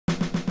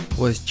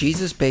Was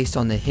Jesus based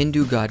on the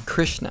Hindu god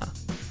Krishna?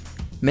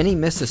 Many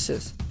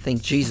mysticists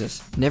think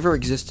Jesus never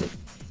existed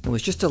and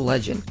was just a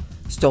legend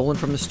stolen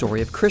from the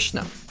story of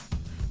Krishna,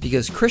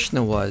 because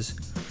Krishna was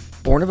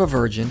born of a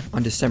virgin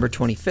on December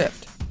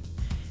 25th.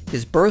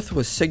 His birth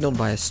was signaled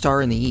by a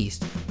star in the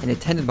east and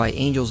attended by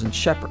angels and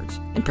shepherds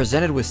and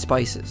presented with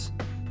spices.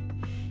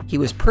 He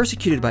was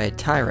persecuted by a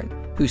tyrant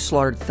who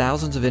slaughtered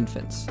thousands of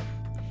infants.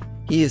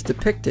 He is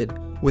depicted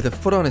with a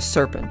foot on a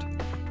serpent.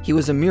 He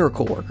was a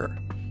miracle worker.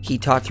 He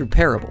taught through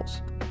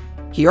parables.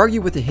 He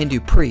argued with the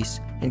Hindu priests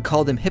and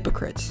called them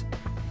hypocrites.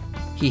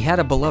 He had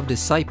a beloved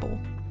disciple,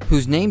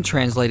 whose name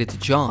translated to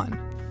John.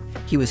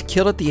 He was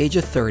killed at the age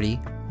of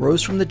 30,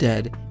 rose from the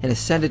dead, and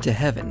ascended to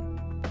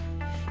heaven.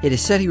 It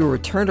is said he will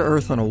return to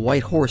earth on a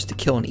white horse to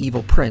kill an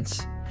evil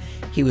prince.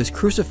 He was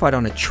crucified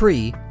on a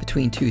tree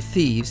between two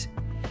thieves.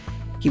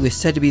 He was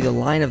said to be the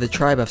lion of the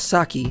tribe of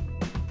Saki,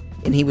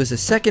 and he was the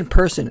second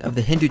person of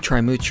the Hindu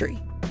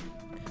Trimurti.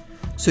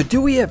 So do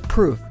we have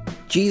proof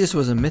Jesus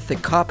was a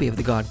mythic copy of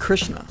the god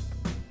Krishna?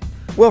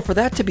 Well, for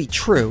that to be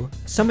true,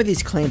 some of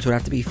these claims would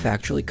have to be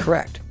factually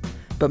correct,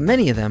 but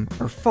many of them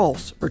are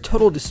false or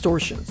total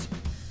distortions.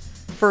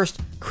 First,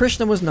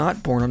 Krishna was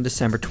not born on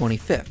December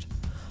 25th.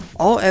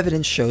 All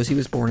evidence shows he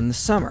was born in the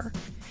summer,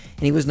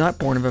 and he was not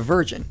born of a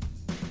virgin.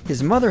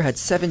 His mother had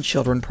 7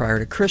 children prior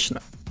to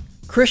Krishna.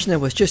 Krishna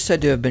was just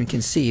said to have been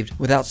conceived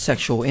without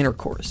sexual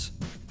intercourse.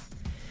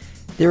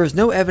 There is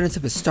no evidence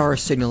of a star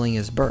signaling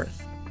his birth.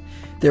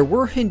 There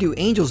were Hindu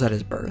angels at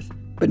his birth,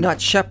 but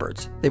not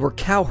shepherds. They were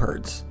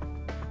cowherds.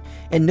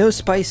 And no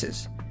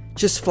spices,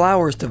 just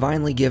flowers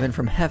divinely given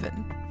from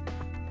heaven.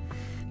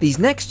 These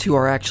next two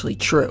are actually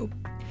true.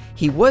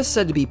 He was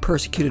said to be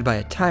persecuted by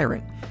a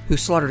tyrant who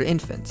slaughtered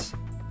infants,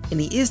 and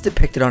he is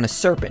depicted on a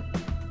serpent.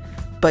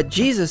 But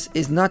Jesus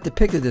is not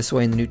depicted this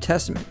way in the New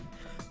Testament,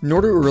 nor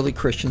do early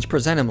Christians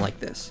present him like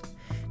this.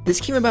 This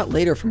came about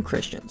later from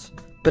Christians,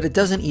 but it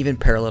doesn't even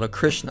parallel to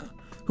Krishna,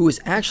 who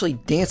was actually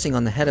dancing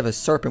on the head of a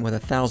serpent with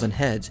 1,000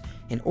 heads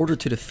in order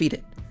to defeat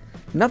it.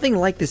 Nothing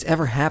like this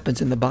ever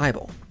happens in the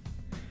Bible.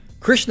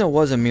 Krishna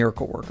was a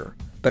miracle worker,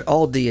 but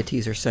all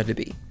deities are said to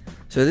be,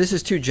 so this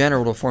is too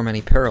general to form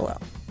any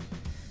parallel.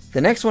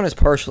 The next one is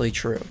partially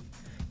true.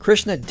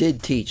 Krishna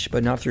did teach,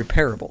 but not through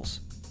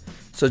parables.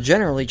 So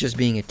generally just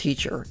being a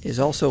teacher is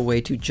also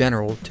way too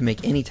general to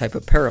make any type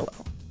of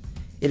parallel.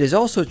 It is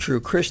also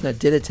true Krishna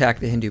did attack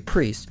the Hindu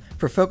priests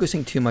for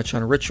focusing too much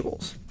on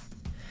rituals.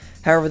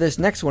 However, this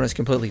next one is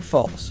completely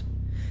false.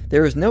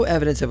 There is no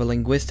evidence of a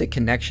linguistic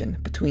connection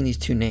between these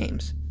two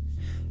names.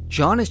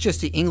 John is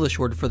just the English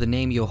word for the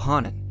name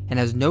Yohanan and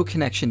has no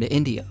connection to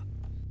India.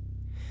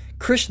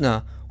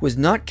 Krishna was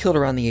not killed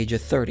around the age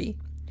of 30.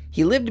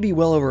 He lived to be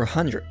well over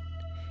 100.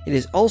 It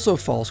is also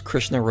false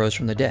Krishna rose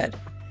from the dead.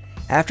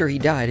 After he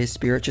died, his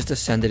spirit just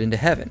ascended into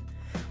heaven,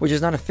 which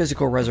is not a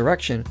physical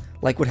resurrection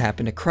like what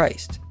happened to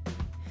Christ.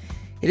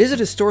 It is a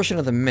distortion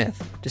of the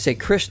myth to say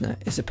Krishna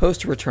is supposed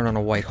to return on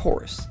a white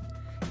horse.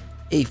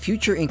 A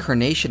future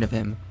incarnation of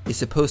him is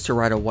supposed to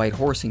ride a white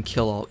horse and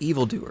kill all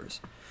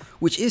evildoers,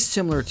 which is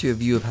similar to a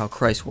view of how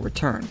Christ will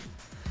return.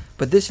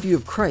 But this view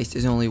of Christ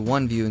is only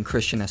one view in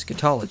Christian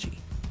eschatology.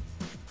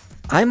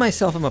 I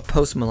myself am a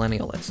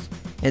post-millennialist,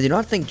 and do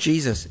not think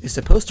Jesus is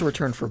supposed to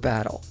return for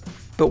battle,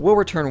 but will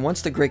return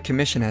once the Great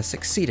Commission has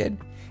succeeded,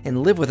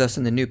 and live with us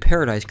in the new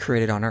paradise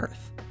created on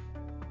earth.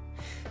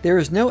 There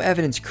is no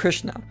evidence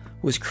Krishna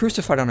was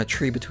crucified on a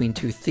tree between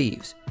two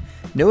thieves,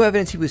 no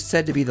evidence he was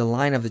said to be the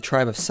lion of the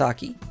tribe of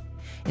Saki,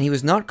 and he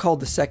was not called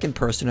the second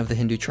person of the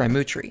Hindu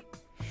Trimurti.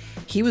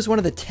 He was one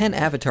of the 10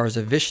 avatars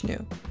of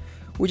Vishnu,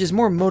 which is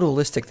more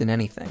modalistic than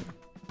anything.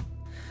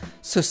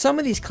 So some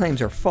of these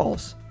claims are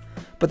false,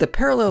 but the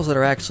parallels that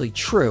are actually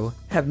true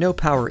have no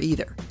power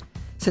either,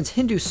 since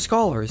Hindu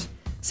scholars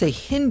say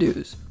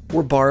Hindus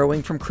were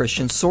borrowing from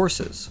Christian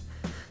sources.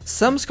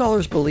 Some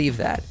scholars believe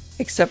that,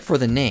 except for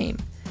the name,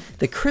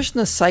 the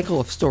Krishna cycle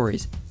of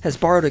stories has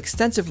borrowed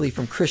extensively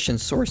from Christian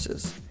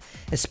sources,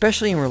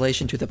 especially in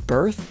relation to the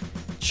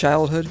birth,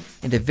 childhood,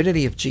 and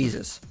divinity of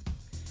Jesus.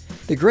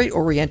 The great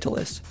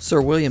Orientalist,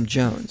 Sir William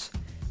Jones,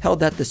 held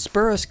that the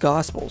spurious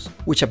Gospels,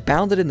 which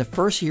abounded in the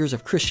first years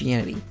of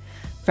Christianity,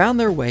 found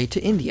their way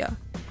to India,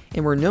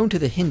 and were known to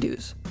the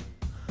Hindus.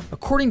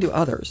 According to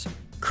others,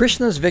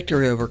 Krishna's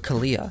victory over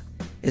Kaliya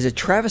is a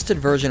travested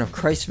version of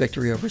Christ's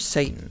victory over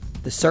Satan,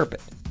 the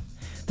serpent.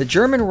 The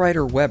German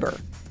writer Weber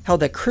held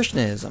that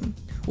Krishnaism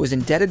was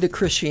indebted to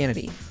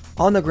Christianity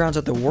on the grounds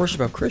that the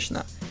worship of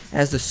Krishna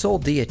as the sole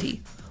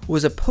deity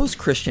was a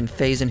post-Christian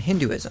phase in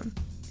Hinduism.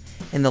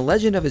 In the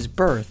legend of his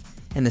birth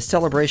and the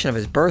celebration of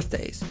his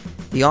birthdays,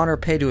 the honor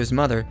paid to his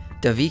mother,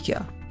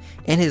 Devika,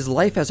 and his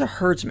life as a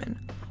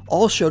herdsman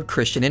all showed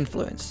Christian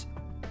influence.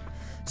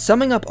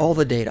 Summing up all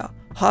the data,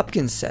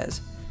 Hopkins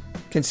says,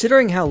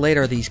 considering how late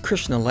are these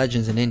Krishna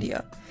legends in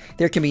India,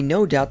 there can be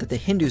no doubt that the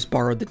Hindus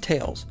borrowed the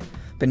tales,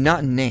 but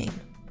not in name.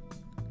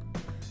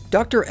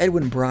 Dr.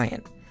 Edwin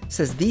Bryant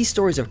says these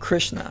stories of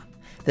Krishna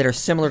that are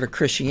similar to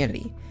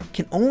Christianity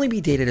can only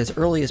be dated as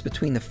early as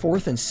between the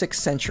 4th and 6th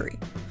century,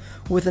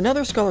 with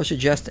another scholar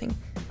suggesting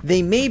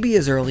They may be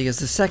as early as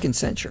the 2nd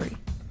century,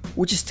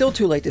 which is still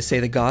too late to say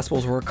the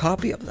Gospels were a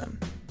copy of them.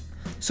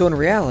 So in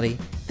reality,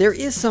 there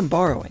is some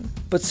borrowing,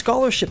 but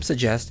scholarship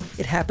suggests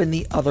it happened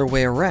the other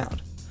way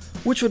around,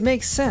 which would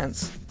make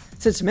sense,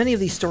 since many of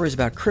these stories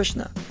about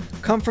Krishna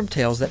come from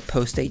tales that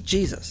postdate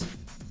Jesus.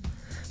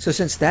 So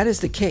since that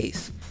is the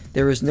case,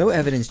 there is no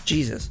evidence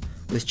Jesus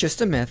was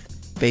just a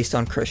myth based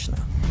on Krishna.